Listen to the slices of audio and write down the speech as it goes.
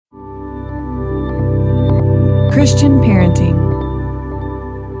Christian Parenting.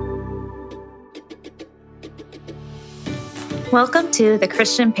 Welcome to the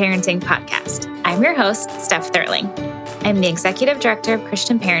Christian Parenting Podcast. I'm your host, Steph Thurling. I'm the Executive Director of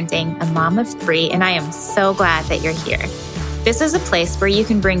Christian Parenting, a mom of 3, and I am so glad that you're here. This is a place where you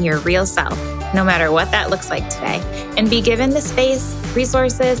can bring your real self, no matter what that looks like today, and be given the space,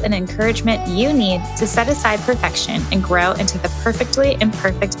 resources, and encouragement you need to set aside perfection and grow into the perfectly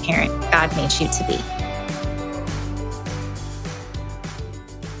imperfect parent God made you to be.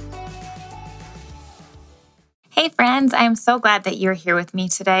 Hey friends, I am so glad that you're here with me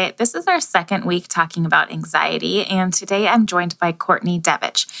today. This is our second week talking about anxiety, and today I'm joined by Courtney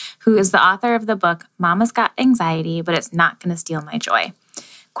Devich, who is the author of the book, Mama's Got Anxiety, but It's Not Gonna Steal My Joy.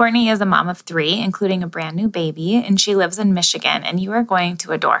 Courtney is a mom of 3, including a brand new baby, and she lives in Michigan, and you are going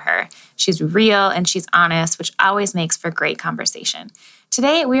to adore her. She's real and she's honest, which always makes for great conversation.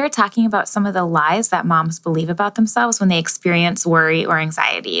 Today, we are talking about some of the lies that moms believe about themselves when they experience worry or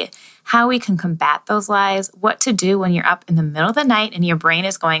anxiety, how we can combat those lies, what to do when you're up in the middle of the night and your brain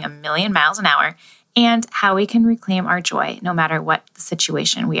is going a million miles an hour, and how we can reclaim our joy no matter what the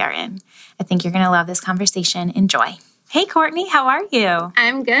situation we are in. I think you're going to love this conversation. Enjoy. Hey, Courtney, how are you?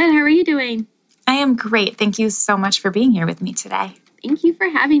 I'm good. How are you doing? I am great. Thank you so much for being here with me today. Thank you for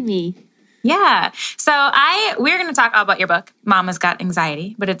having me. Yeah. So we're going to talk all about your book, Mama's Got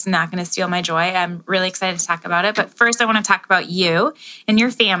Anxiety, but It's Not Going to Steal My Joy. I'm really excited to talk about it. But first, I want to talk about you and your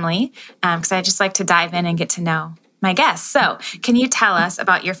family because I just like to dive in and get to know my guests. So can you tell us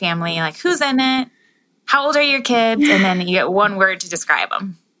about your family, like who's in it, how old are your kids, and then you get one word to describe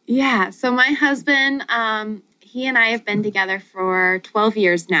them. Yeah. So my husband, he and I have been together for 12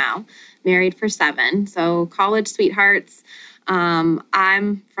 years now, married for 7. So college sweethearts.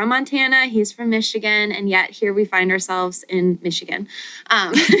 I'm from Montana, he's from Michigan, and yet here we find ourselves in Michigan.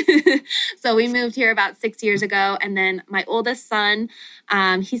 So we moved here about 6 years ago, and then my oldest son,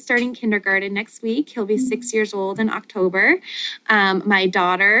 he's starting kindergarten next week. He'll be 6 years old in October. My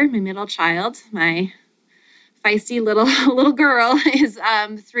daughter, my middle child, my feisty little girl is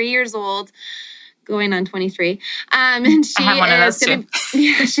 3 years old, going on 23. And she's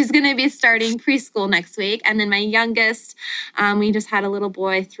going to be starting preschool next week. And then my youngest, we just had a little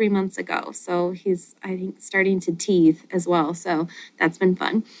boy 3 months ago. So he's, I think, starting to teeth as well. So that's been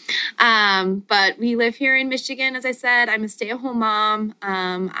fun. But we live here in Michigan. As I said, I'm a stay-at-home mom.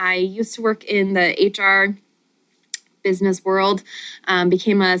 I used to work in the HR business world,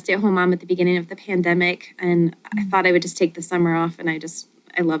 became a stay-at-home mom at the beginning of the pandemic. And I thought I would just take the summer off, and I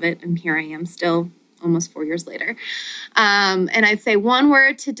love it. And here I am still almost 4 years later. And I'd say one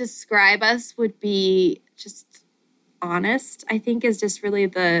word to describe us would be just honest, I think is just really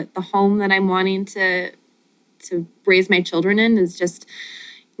the home that I'm wanting to raise my children in, is just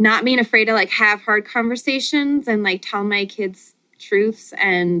not being afraid to have hard conversations and tell my kids truths,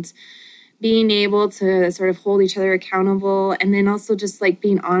 and being able to sort of hold each other accountable, and then also just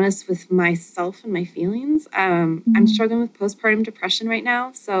being honest with myself and my feelings. I'm struggling with postpartum depression right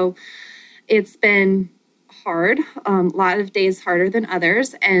now, so it's been hard. A lot of days harder than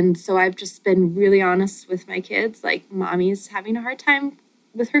others, and so I've just been really honest with my kids. Mommy's having a hard time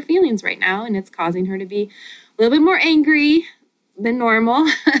with her feelings right now, and it's causing her to be a little bit more angry than normal.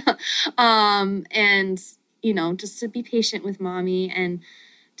 And just to be patient with mommy, and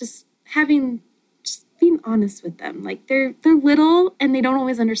just being honest with them. They're little and they don't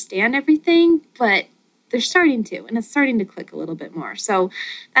always understand everything, but they're starting to, and it's starting to click a little bit more. So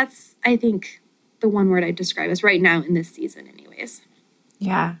that's, I think, the one word I describe as right now in this season anyways.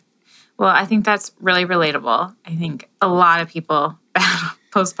 Yeah. Well, I think that's really relatable. I think a lot of people have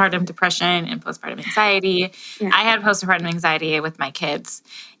postpartum depression and postpartum anxiety. Yeah. I had postpartum anxiety with my kids,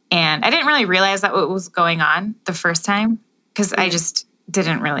 and I didn't really realize that what was going on the first time because I just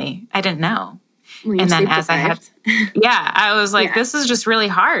I didn't know. And then as I had, I was like, this is just really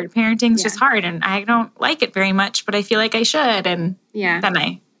hard. Parenting's just hard, and I don't like it very much, but I feel like I should. And then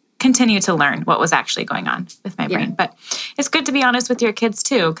I continue to learn what was actually going on with my brain. But it's good to be honest with your kids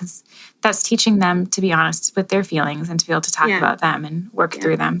too, because that's teaching them to be honest with their feelings and to be able to talk about them and work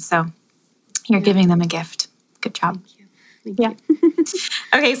through them. So you're giving them a gift. Good job. Thank you.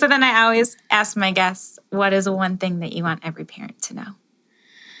 Okay, so then I always ask my guests, what is one thing that you want every parent to know?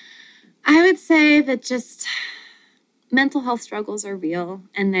 I would say that just mental health struggles are real,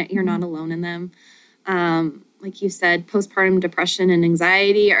 and that you're not alone in them. Like you said, postpartum depression and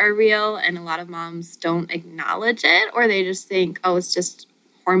anxiety are real, and a lot of moms don't acknowledge it, or they just think, oh, it's just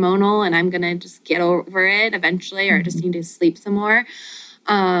hormonal and I'm going to just get over it eventually, or I just need to sleep some more.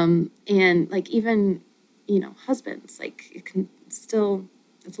 And even, husbands, it can still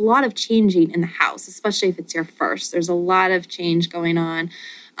it's a lot of changing in the house, especially if it's your first. There's a lot of change going on,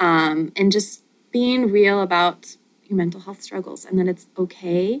 and just being real about your mental health struggles, and that it's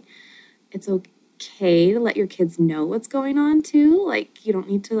okay. It's okay to let your kids know what's going on too. Like, you don't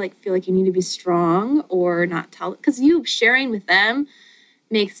need to feel like you need to be strong or not tell, because you sharing with them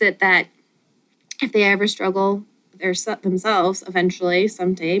makes it that if they ever struggle themselves eventually,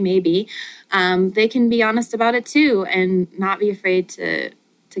 someday, maybe, they can be honest about it too and not be afraid to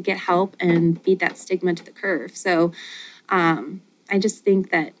get help and beat that stigma to the curve. So I just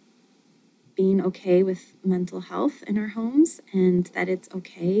think that being okay with mental health in our homes, and that it's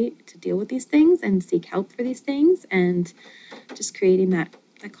okay to deal with these things and seek help for these things, and just creating that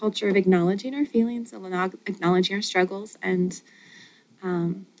culture of acknowledging our feelings and acknowledging our struggles, and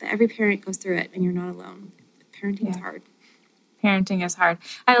that every parent goes through it and you're not alone. Parenting is hard. Parenting is hard.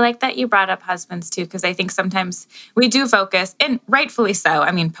 I like that you brought up husbands too, because I think sometimes we do focus, and rightfully so.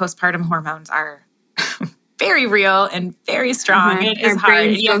 I mean, postpartum hormones are very real and very strong. It is hard. Our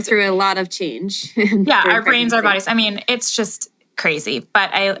brains go through a lot of change. Our brains, our bodies. I mean, it's just crazy.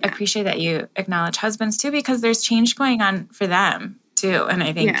 But I appreciate that you acknowledge husbands too, because there's change going on for them too. And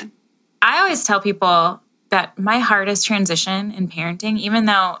I think I always tell people that my hardest transition in parenting, even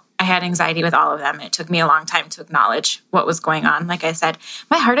though I had anxiety with all of them, it took me a long time to acknowledge what was going on. Like I said,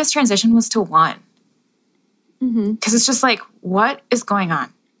 my hardest transition was to one. Because it's just like, what is going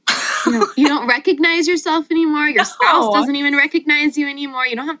on? You don't recognize yourself anymore. Your spouse doesn't even recognize you anymore.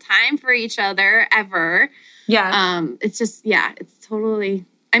 You don't have time for each other ever. Yeah. It's just, it's totally,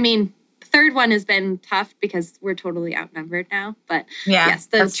 I mean, the third one has been tough because we're totally outnumbered now. But yes,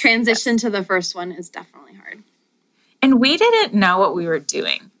 the transition to the first one is definitely hard. And we didn't know what we were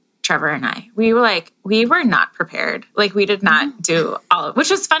doing, Trevor and I. We were not prepared. Like, we did not do all of,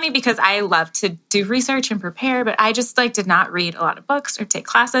 which is funny because I love to do research and prepare, but I just did not read a lot of books or take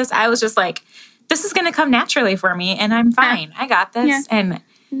classes. I was just like, this is going to come naturally for me and I'm fine. I got this. Yeah.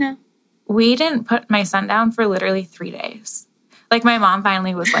 And we didn't put my son down for literally 3 days. Like, my mom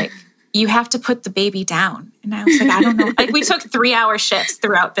finally was like, you have to put the baby down. And I was like, I don't know. Like, we took 3-hour shifts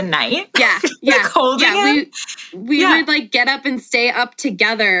throughout the night. Holding him. We would get up and stay up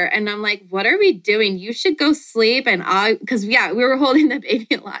together. And I'm like, what are we doing? You should go sleep. And because we were holding the baby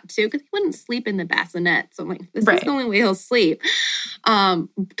a lot too, because he wouldn't sleep in the bassinet. So I'm like, this is the only way he'll sleep.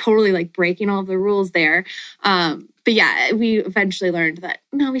 Totally breaking all of the rules there. But we eventually learned that,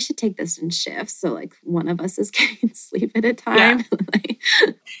 no, we should take this in shifts. So one of us is getting sleep at a time.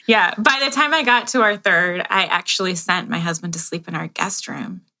 By the time I got to our third, I actually sent my husband to sleep in our guest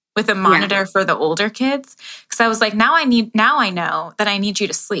room with a monitor for the older kids. Because I was like, now I know that I need you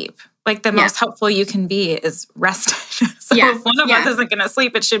to sleep. Like, the most helpful you can be is rested. So if one of us isn't going to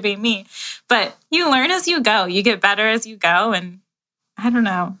sleep, it should be me. But you learn as you go. You get better as you go. And I don't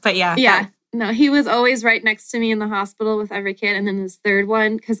know. But no, he was always right next to me in the hospital with every kid. And then this third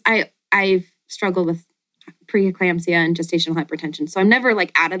one, because I've struggled with preeclampsia and gestational hypertension. So I'm never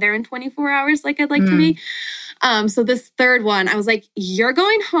out of there in 24 hours like I'd like to be. So this third one, I was like, you're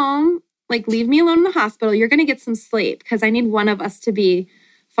going home, leave me alone in the hospital. You're going to get some sleep because I need one of us to be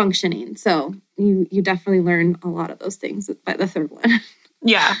functioning. So you definitely learn a lot of those things by the third one.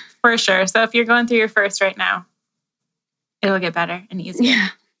 Yeah, for sure. So if you're going through your first right now, it'll get better and easier. Yeah.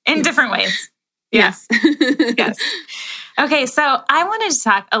 In different ways. Yes. Yes. Okay, so I wanted to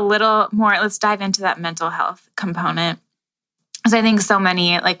talk a little more. Let's dive into that mental health component. Because I think so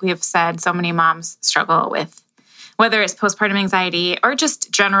many, like we have said, so many moms struggle with whether it's postpartum anxiety or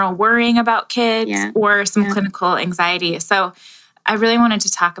just general worrying about kids or some clinical anxiety. So I really wanted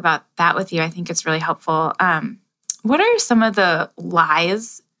to talk about that with you. I think it's really helpful. What are some of the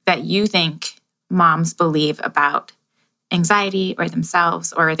lies that you think moms believe about anxiety or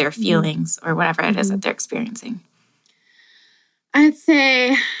themselves or their feelings or whatever it is that they're experiencing? I'd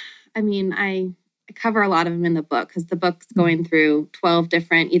say, I cover a lot of them in the book because the book's going through 12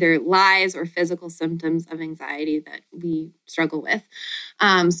 different either lies or physical symptoms of anxiety that we struggle with.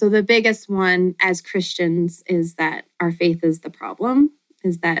 So the biggest one as Christians is that our faith is the problem,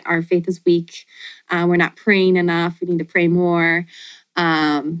 is that our faith is weak. We're not praying enough. We need to pray more.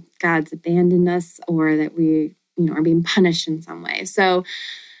 God's abandoned us, or that we are being punished in some way. So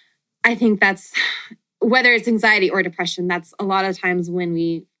I think that's, whether it's anxiety or depression, that's a lot of times when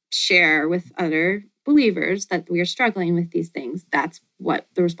we share with other believers that we are struggling with these things, that's what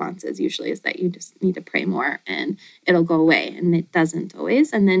the response is usually, is that you just need to pray more and it'll go away. And it doesn't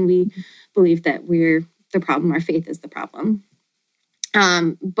always. And then we believe that we're the problem, our faith is the problem.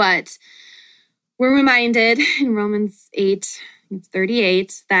 But we're reminded in Romans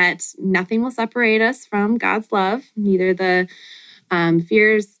 8:38 that nothing will separate us from God's love, neither the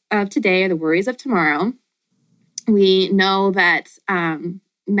Fears of today are the worries of tomorrow. We know that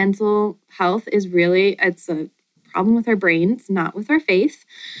mental health is it's a problem with our brains, not with our faith.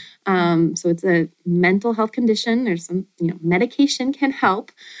 So it's a mental health condition. There's some, medication can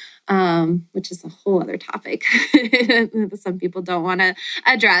help, which is a whole other topic that some people don't want to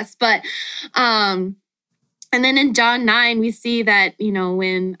address. But, and then in John 9, we see that,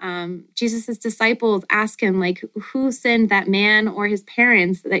 when Jesus' disciples ask him, like, who sinned, that man or his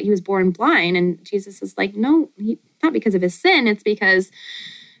parents, that he was born blind? And Jesus is like, no, not because of his sin. It's because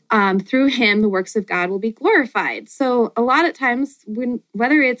through him, the works of God will be glorified. So a lot of times,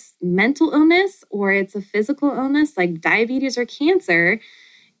 whether it's mental illness or it's a physical illness like diabetes or cancer,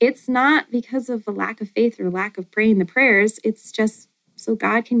 it's not because of a lack of faith or lack of praying the prayers. It's just so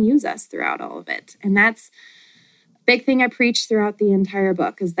God can use us throughout all of it. And that's a big thing I preach throughout the entire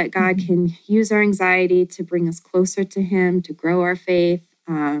book, is that God can use our anxiety to bring us closer to him, to grow our faith,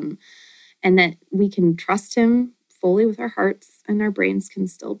 and that we can trust him fully with our hearts, and our brains can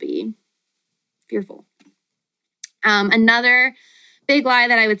still be fearful. Another big lie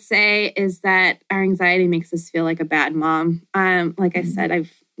that I would say is that our anxiety makes us feel like a bad mom. Like I said,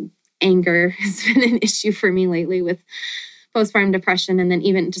 anger has been an issue for me lately with postpartum depression. And then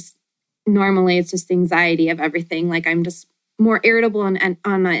even just normally it's just anxiety of everything. Like I'm just more irritable and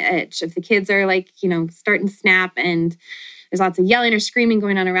on my edge. If the kids are starting to snap and there's lots of yelling or screaming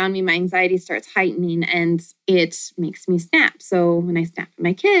going on around me, my anxiety starts heightening and it makes me snap. So when I snap at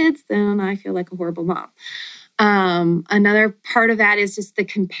my kids, then I feel like a horrible mom. Another part of that is just the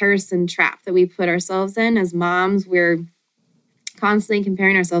comparison trap that we put ourselves in as moms. We're constantly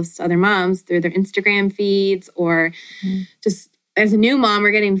comparing ourselves to other moms through their Instagram feeds, or just as a new mom, we're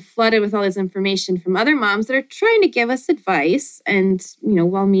getting flooded with all this information from other moms that are trying to give us advice and,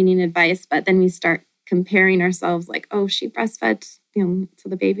 well-meaning advice. But then we start comparing ourselves like, oh, she breastfed, so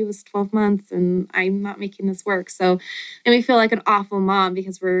the baby was 12 months and I'm not making this work. So, and we feel like an awful mom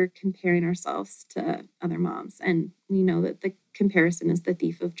because we're comparing ourselves to other moms. And we know that the comparison is the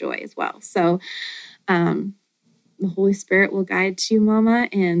thief of joy as well. So, the Holy Spirit will guide you, mama,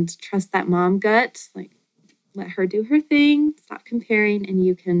 and trust that mom gut. Like, let her do her thing, stop comparing, and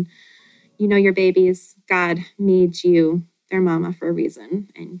your babies, God made you their mama for a reason.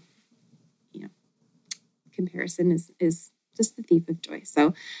 And, comparison is just the thief of joy.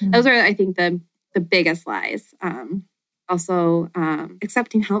 So those are, I think, the biggest lies. Also,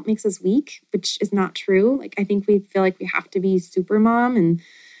 accepting help makes us weak, which is not true. Like, I think we feel like we have to be super mom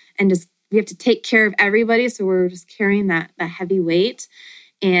and just, we have to take care of everybody. So we're just carrying that heavy weight.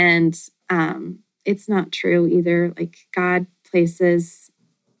 And it's not true either. Like, God places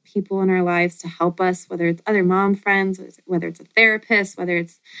people in our lives to help us, whether it's other mom friends, whether it's a therapist, whether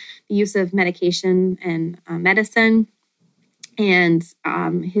it's the use of medication and medicine. And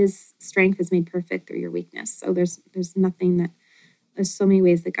his strength is made perfect through your weakness. So there's so many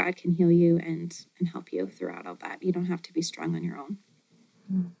ways that God can heal you and help you throughout all that. You don't have to be strong on your own.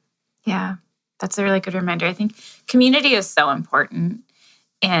 Yeah, that's a really good reminder. I think community is so important,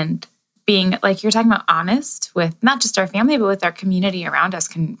 and being, like you're talking about, honest with not just our family, but with our community around us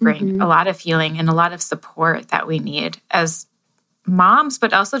can bring a lot of healing and a lot of support that we need as moms,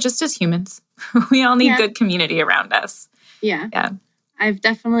 but also just as humans. We all need good community around us. Yeah. I've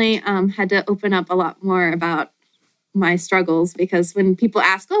definitely had to open up a lot more about my struggles, because when people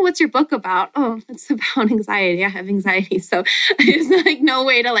ask, oh, what's your book about? Oh, it's about anxiety. I have anxiety. So there's no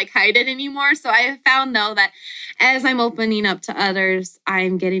way to hide it anymore. So I have found, though, that as I'm opening up to others,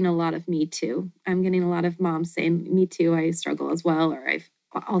 I'm getting a lot of me too. I'm getting a lot of moms saying, me too, I struggle as well. Or I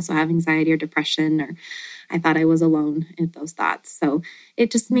also have anxiety or depression, or I thought I was alone in those thoughts. So it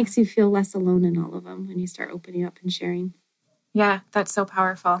just makes you feel less alone in all of them when you start opening up and sharing. Yeah, that's so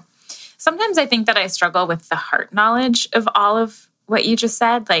powerful. Sometimes I think that I struggle with the heart knowledge of all of what you just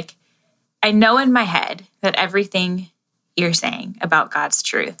said. Like, I know in my head that everything you're saying about God's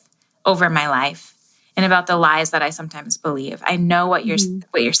truth over my life and about the lies that I sometimes believe. I know what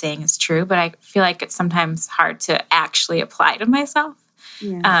you're saying is true, but I feel like it's sometimes hard to actually apply to myself.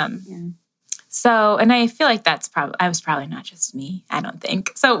 So, and I feel like I was probably not just me, I don't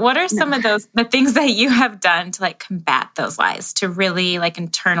think. So what are some of the things that you have done to combat those lies, to really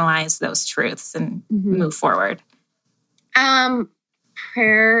internalize those truths and move forward?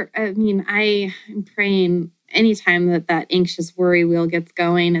 Prayer. I mean, I am praying anytime that anxious worry wheel gets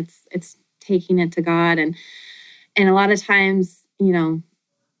going. It's taking it to God. And a lot of times,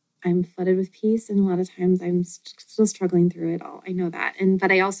 I'm flooded with peace. And a lot of times I'm still struggling through it all. I know that.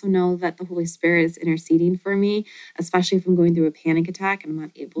 But I also know that the Holy Spirit is interceding for me, especially if I'm going through a panic attack and I'm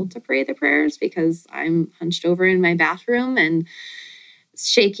not able to pray the prayers because I'm hunched over in my bathroom and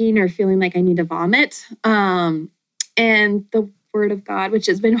shaking or feeling like I need to vomit. And the Word of God, which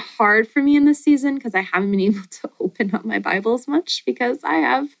has been hard for me in this season because I haven't been able to open up my Bible as much because I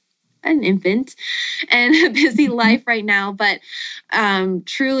have an infant and a busy life right now. But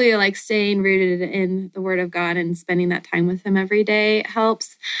truly, like, staying rooted in the Word of God and spending that time with Him every day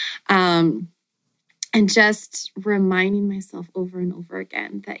helps. And just reminding myself over and over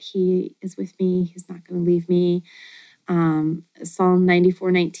again that He is with me. He's not going to leave me. Psalm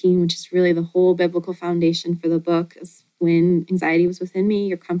 94:19, which is really the whole biblical foundation for the book, is when anxiety was within me,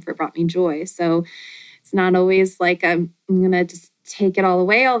 your comfort brought me joy. So it's not always like I'm going to just take it all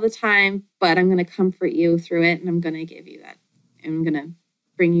away all the time, but I'm going to comfort you through it. And I'm going to give you that. I'm going to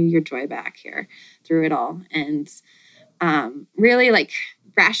bring you your joy back here through it all. And really, like,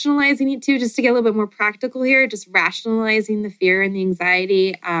 rationalizing it too, just to get a little bit more practical here, just rationalizing the fear and the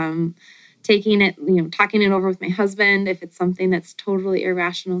anxiety, taking it, talking it over with my husband. If it's something that's totally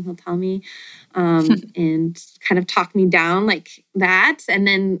irrational, he'll tell me, and kind of talk me down like that. And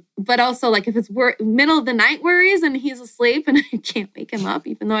then, but also, like, if it's middle of the night worries and he's asleep and I can't wake him up,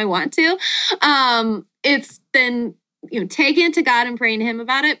 even though I want to, it's then, taking it to God and praying to Him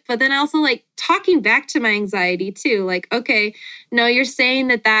about it. But then also, like, talking back to my anxiety too. Like, okay, no, you're saying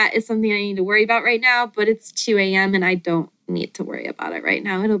that is something I need to worry about right now, but it's 2 a.m. and I don't need to worry about it right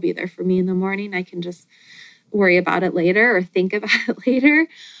now. It'll be there for me in the morning. I can just worry about it later or think about it later,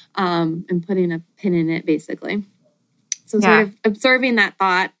 and putting a pin in it, basically. So sort of absorbing that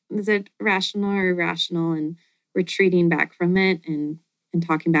thought, is it rational or irrational, and retreating back from it and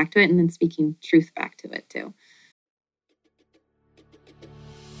talking back to it, and then speaking truth back to it too.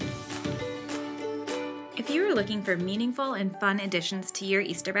 If you are looking for meaningful and fun additions to your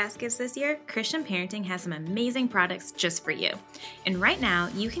Easter baskets this year, Christian Parenting has some amazing products just for you. And right now,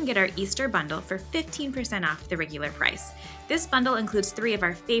 you can get our Easter bundle for 15% off the regular price. This bundle includes 3 of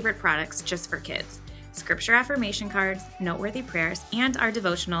our favorite products just for kids: scripture affirmation cards, noteworthy prayers, and our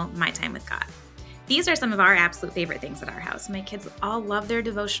devotional, My Time with God. These are some of our absolute favorite things at our house. My kids all love their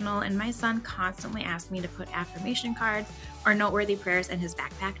devotional, and my son constantly asks me to put affirmation cards or noteworthy prayers in his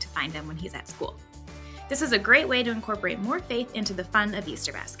backpack to find them when he's at school. This is a great way to incorporate more faith into the fun of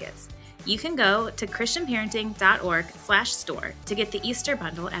Easter baskets. You can go to christianparenting.org/store to get the Easter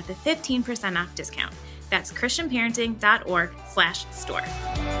bundle at the 15% off discount. That's christianparenting.org/store.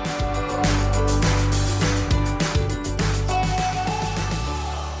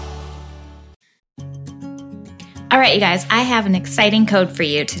 All right, you guys, I have an exciting code for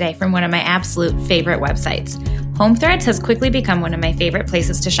you today from one of my absolute favorite websites. HomeThreads has quickly become one of my favorite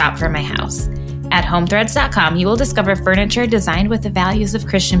places to shop for my house. At homethreads.com, you will discover furniture designed with the values of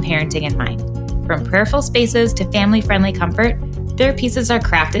Christian parenting in mind. From prayerful spaces to family-friendly comfort, their pieces are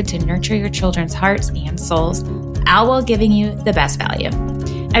crafted to nurture your children's hearts and souls, all while giving you the best value.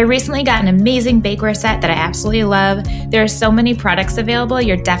 I recently got an amazing bakeware set that I absolutely love. There are so many products available,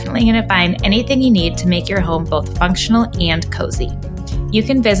 you're definitely going to find anything you need to make your home both functional and cozy. You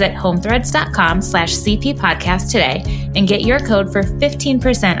can visit homethreads.com/CP podcast today and get your code for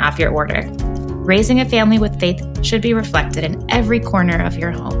 15% off your order. Raising a family with faith should be reflected in every corner of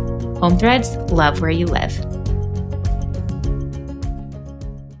your home. HomeThreads, love where you live.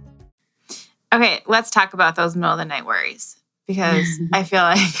 Okay, let's talk about those middle of the night worries, because I feel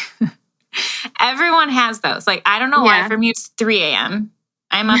like everyone has those. Like, I don't know why. For me, it's 3 a.m.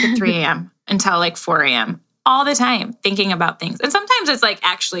 I'm up at 3 a.m. until like 4 a.m. all the time thinking about things. And sometimes it's like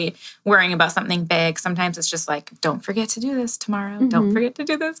actually worrying about something big. Sometimes it's just like, don't forget to do this tomorrow. Mm-hmm. Don't forget to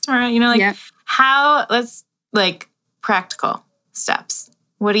do this tomorrow. Let's like practical steps.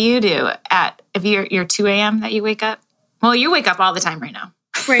 What do you do if you're 2 a.m. that you wake up? Well, you wake up all the time right now.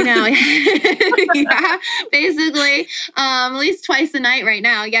 Right now. Yeah, basically, at least twice a night right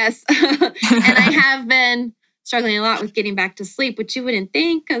now. Yes. And I have been struggling a lot with getting back to sleep, which you wouldn't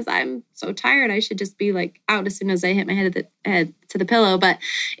think, because I'm so tired. I should just be like out as soon as I hit my head to the pillow. But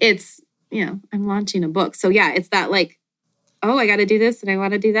it's, I'm launching a book. So yeah, it's that like, oh, I got to do this and I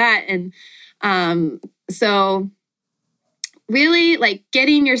want to do that. And so really, like,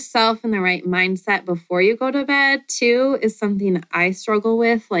 getting yourself in the right mindset before you go to bed too is something I struggle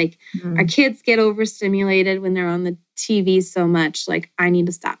with. Like, our kids get overstimulated when they're on the TV so much. Like, I need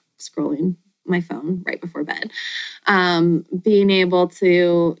to stop scrolling my phone right before bed. Being able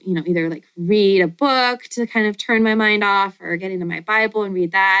to, either like read a book to kind of turn my mind off, or get into my Bible and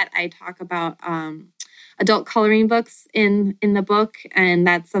read that. I talk about a adult coloring books in the book. And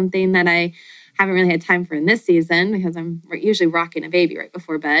that's something that I haven't really had time for in this season because I'm usually rocking a baby right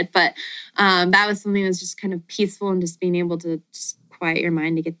before bed. But that was something that was just kind of peaceful and just being able to just quiet your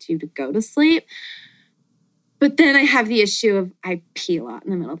mind to get you to go to sleep. But then I have the issue of I pee a lot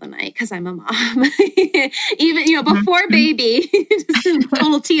in the middle of the night because I'm a mom. Even, before baby, just a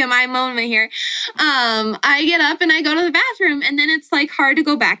total TMI moment here. I get up and I go to the bathroom and then it's like hard to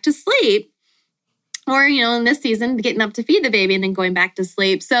go back to sleep. Or, in this season, getting up to feed the baby and then going back to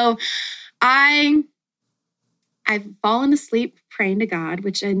sleep. So I've fallen asleep praying to God,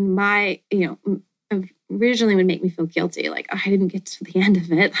 which in my, originally would make me feel guilty. Like, I didn't get to the end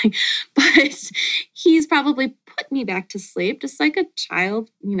of it. But he's probably put me back to sleep, just like a child,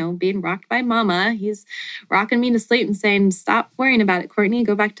 being rocked by mama. He's rocking me to sleep and saying, stop worrying about it, Courtney,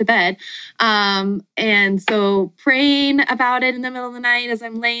 go back to bed. And so praying about it in the middle of the night as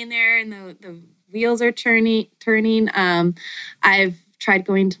I'm laying there and the wheels are turning. I've tried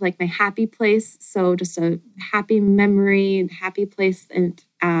going to like my happy place. So just a happy memory, happy place. And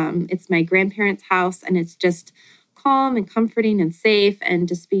it's my grandparents' house and it's just calm and comforting and safe and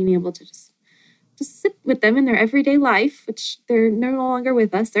just being able to just sit with them in their everyday life, which they're no longer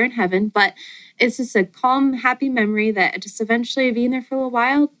with us. They're in heaven, but it's just a calm, happy memory that just eventually being there for a little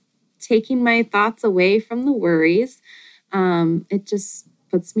while, taking my thoughts away from the worries. It just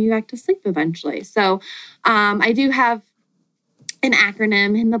puts me back to sleep eventually. So I do have an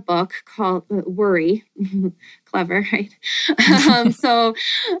acronym in the book called WORRY. Clever, right?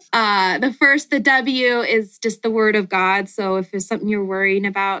 The W is just the word of God. So if there's something you're worrying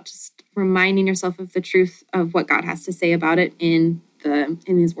about, just reminding yourself of the truth of what God has to say about it in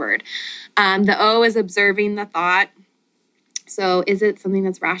his word. The O is observing the thought. So is it something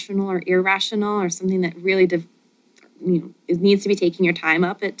that's rational or irrational or something that really it needs to be taking your time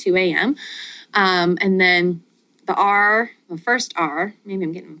up at 2 a.m. And then the first R, maybe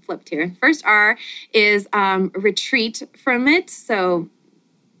I'm getting flipped here. First R is retreat from it. So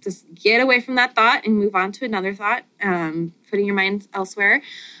just get away from that thought and move on to another thought, putting your mind elsewhere.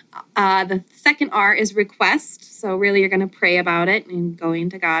 The second R is request. So really you're going to pray about it and going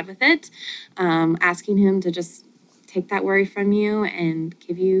to God with it, asking him to just take that worry from you and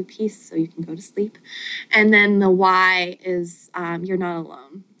give you peace so you can go to sleep. And then the Y is you're not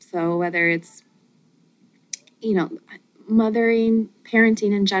alone. So whether it's mothering,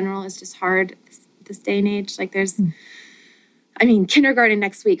 parenting in general is just hard this day and age. Like kindergarten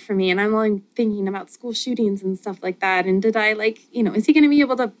next week for me, and I'm only thinking about school shootings and stuff like that. And did I is he going to be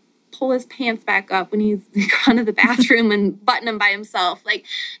able to pull his pants back up when he's gone to the bathroom and button them by himself? Like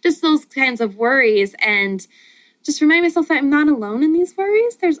just those kinds of worries. And just remind myself that I'm not alone in these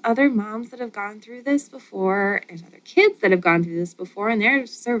worries. There's other moms that have gone through this before. There's other kids that have gone through this before, and they're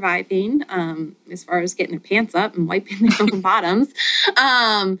surviving as far as getting their pants up and wiping their own bottoms.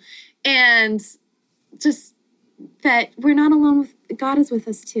 And just that we're not alone. God is with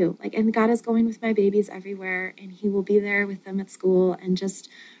us too. And God is going with my babies everywhere, and he will be there with them at school and just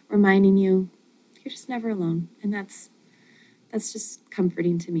reminding you, you're just never alone. And that's just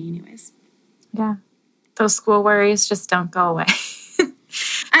comforting to me anyways. Yeah. Those school worries just don't go away.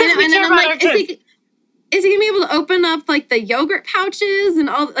 I know, and then I'm like, is he gonna be able to open up the yogurt pouches and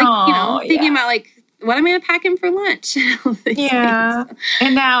all thinking about what am I gonna pack him for lunch? Yeah. So.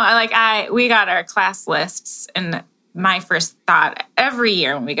 And now we got our class lists, and my first thought every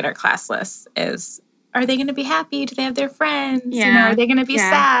year when we get our class lists is, are they gonna be happy? Do they have their friends? Yeah. Are they gonna be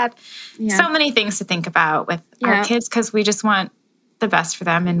sad? Yeah. So many things to think about with our kids because we just want the best for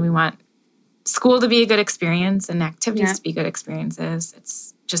them, and we want school to be a good experience and activities to be good experiences.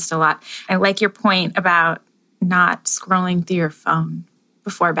 It's just a lot. I like your point about not scrolling through your phone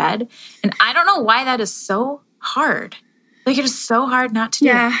before bed. And I don't know why that is so hard. It is so hard not to do.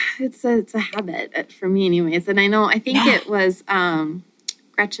 Yeah, it's a habit for me anyways. And I think it was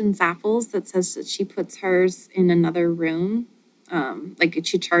Gretchen Zappels that says that she puts hers in another room.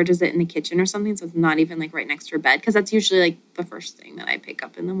 She charges it in the kitchen or something, so it's not even right next to her bed, because that's usually the first thing that I pick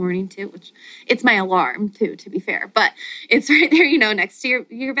up in the morning too, which it's my alarm too, to be fair, but it's right there, next to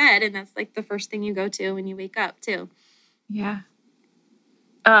your bed, and that's the first thing you go to when you wake up too. Yeah.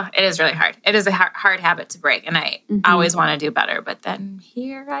 Oh, it is really hard. It is a hard habit to break, and I always want to do better, but then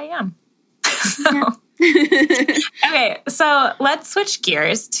here I am. Okay, so let's switch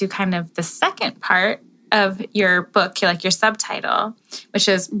gears to kind of the second part of your book, your subtitle, which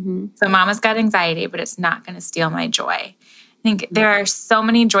is, So Mama's Got Anxiety, but it's not going to steal my joy. I think there are so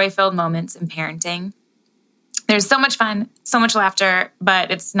many joy-filled moments in parenting. There's so much fun, so much laughter,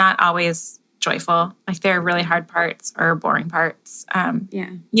 but it's not always joyful. There are really hard parts or boring parts.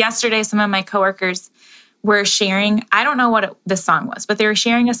 Yesterday, some of my coworkers were sharing, I don't know what the song was, but they were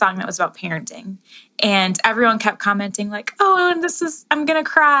sharing a song that was about parenting. And everyone kept commenting like, oh, I'm going to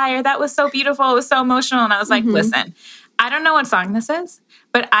cry, or that was so beautiful. It was so emotional. And I was like, listen, I don't know what song this is,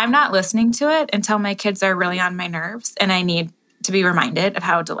 but I'm not listening to it until my kids are really on my nerves and I need to be reminded of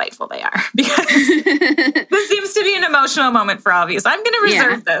how delightful they are, because this seems to be an emotional moment for all of you. So I'm going to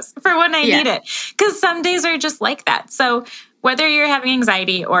reserve this for when I need it, because some days are just like that. So whether you're having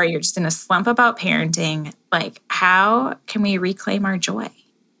anxiety or you're just in a slump about parenting, like, how can we reclaim our joy?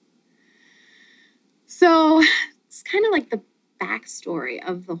 So it's kind of like the backstory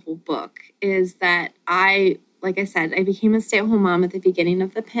of the whole book is that like I said, I became a stay-at-home mom at the beginning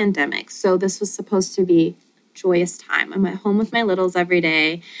of the pandemic. So this was supposed to be a joyous time. I'm at home with my littles every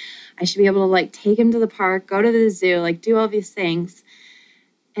day. I should be able to like take them to the park, go to the zoo, like do all these things.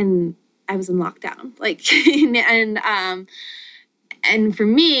 And I was in lockdown, like, and for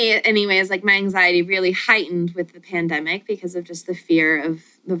me, anyways, like my anxiety really heightened with the pandemic because of just the fear of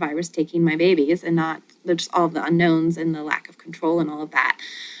the virus taking my babies and not just all of the unknowns and the lack of control and all of that.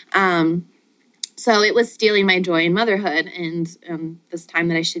 So it was stealing my joy in motherhood and this time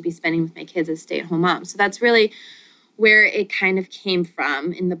that I should be spending with my kids as stay-at-home mom. So that's really where it kind of came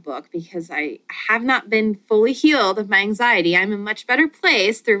from in the book, because I have not been fully healed of my anxiety. I'm in a much better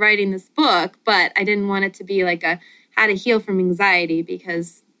place through writing this book, but I didn't want it to be like how to heal from anxiety,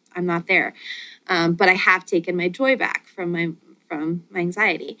 because I'm not there. But I have taken my joy back from my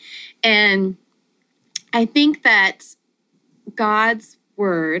anxiety. And I think that God's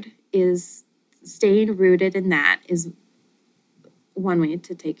word is staying rooted in that is one way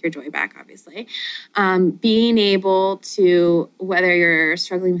to take your joy back, obviously. Being able to, whether you're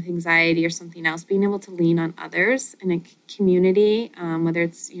struggling with anxiety or something else, being able to lean on others in a community, whether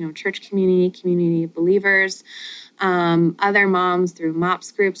it's, church community of believers, other moms through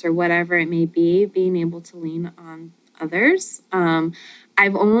MOPS groups or whatever it may be, being able to lean on others.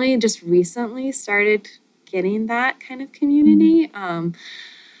 I've only just recently started getting that kind of community.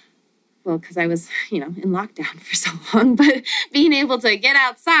 Well, because I was, in lockdown for so long, but being able to get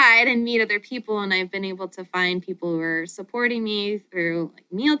outside and meet other people. And I've been able to find people who are supporting me through like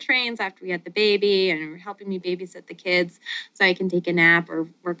meal trains after we had the baby and helping me babysit the kids so I can take a nap or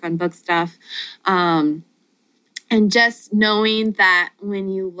work on book stuff. And just knowing that when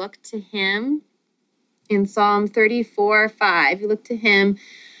you look to him in Psalm 34:5, you look to him,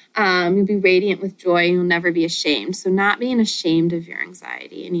 you'll be radiant with joy. You'll never be ashamed. So not being ashamed of your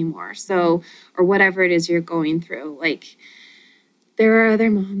anxiety anymore. So, or whatever it is you're going through. Like there are other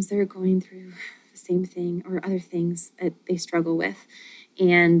moms that are going through the same thing or other things that they struggle with.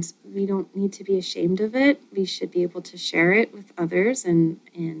 And we don't need to be ashamed of it. We should be able to share it with others and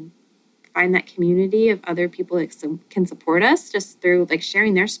find that community of other people that can support us just through like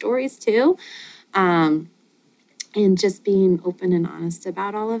sharing their stories too. And just being open and honest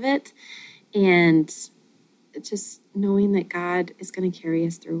about all of it. And just knowing that God is going to carry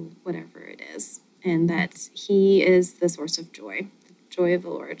us through whatever it is. And that he is the source of joy, the joy of the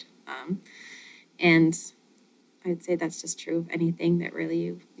Lord. And I'd say that's just true of anything that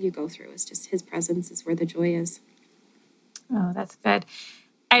really you go through. It's just his presence is where the joy is. Oh, that's good.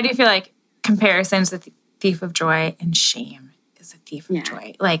 I do feel like comparison is a thief of joy, and shame is a thief of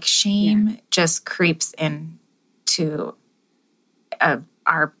joy. Like shame just creeps in to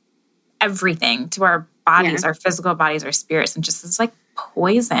our everything, to our bodies, our physical bodies, our spirits, and just it's like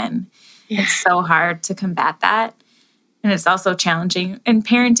poison. Yeah. It's so hard to combat that. And it's also challenging in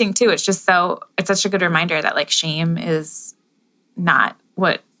parenting too. It's such a good reminder that like shame is not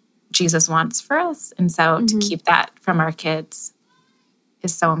what Jesus wants for us. And so to keep that from our kids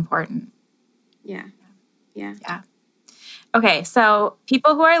is so important. Yeah. Okay, so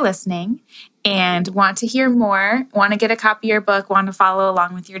people who are listening and want to hear more, want to get a copy of your book, want to follow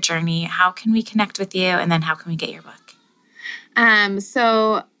along with your journey, how can we connect with you? And then how can we get your book?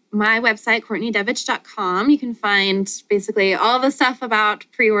 So my website, CourtneyDevich.com, you can find basically all the stuff about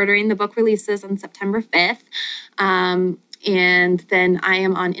pre-ordering. The book releases on September 5th. And then I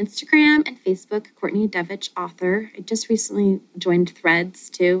am on Instagram and Facebook, Courtney Devich Author. I just recently joined Threads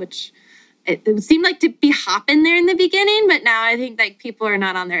too, which it seemed like to be hopping there in the beginning, but now I think like people are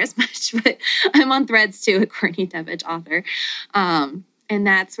not on there as much, but I'm on Threads too at Courtney Devich Author. And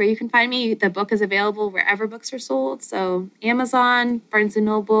that's where you can find me. The book is available wherever books are sold. So Amazon,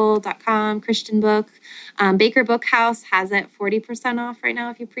 BarnesandNoble.com, Christian Book. Baker Book House has it 40% off right now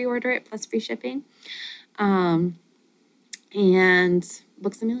if you pre-order it, plus free shipping. And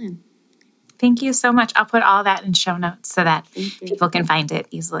Books A Million. Thank you so much. I'll put all that in show notes so that people can find it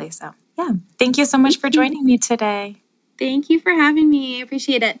easily. So yeah, thank you so much for joining me today. Thank you for having me. I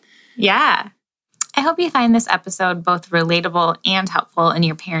appreciate it. Yeah. I hope you find this episode both relatable and helpful in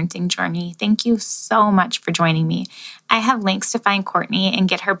your parenting journey. Thank you so much for joining me. I have links to find Courtney and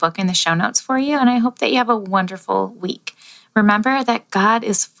get her book in the show notes for you, and I hope that you have a wonderful week. Remember that God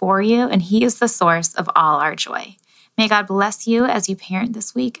is for you, and He is the source of all our joy. May God bless you as you parent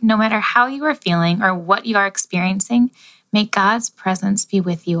this week. No matter how you are feeling or what you are experiencing, may God's presence be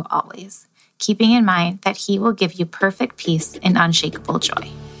with you always, keeping in mind that He will give you perfect peace and unshakable joy.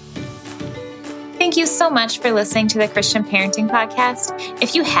 Thank you so much for listening to the Christian Parenting Podcast.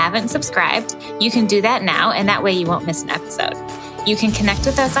 If you haven't subscribed, you can do that now, and that way you won't miss an episode. You can connect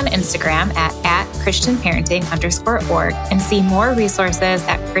with us on Instagram at ChristianParenting_org and see more resources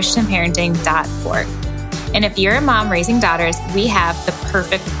at ChristianParenting.org. And if you're a mom raising daughters, we have the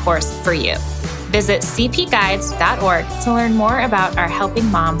perfect course for you. Visit cpguides.org to learn more about our Helping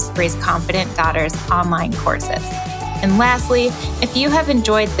Moms Raise Confident Daughters online courses. And lastly, if you have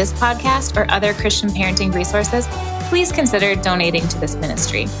enjoyed this podcast or other Christian parenting resources, please consider donating to this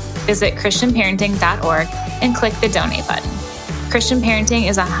ministry. Visit ChristianParenting.org and click the donate button. Christian Parenting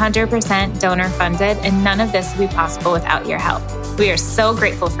is 100% donor funded, and none of this would be possible without your help. We are so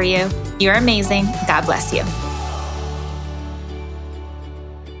grateful for you. You're amazing. God bless you.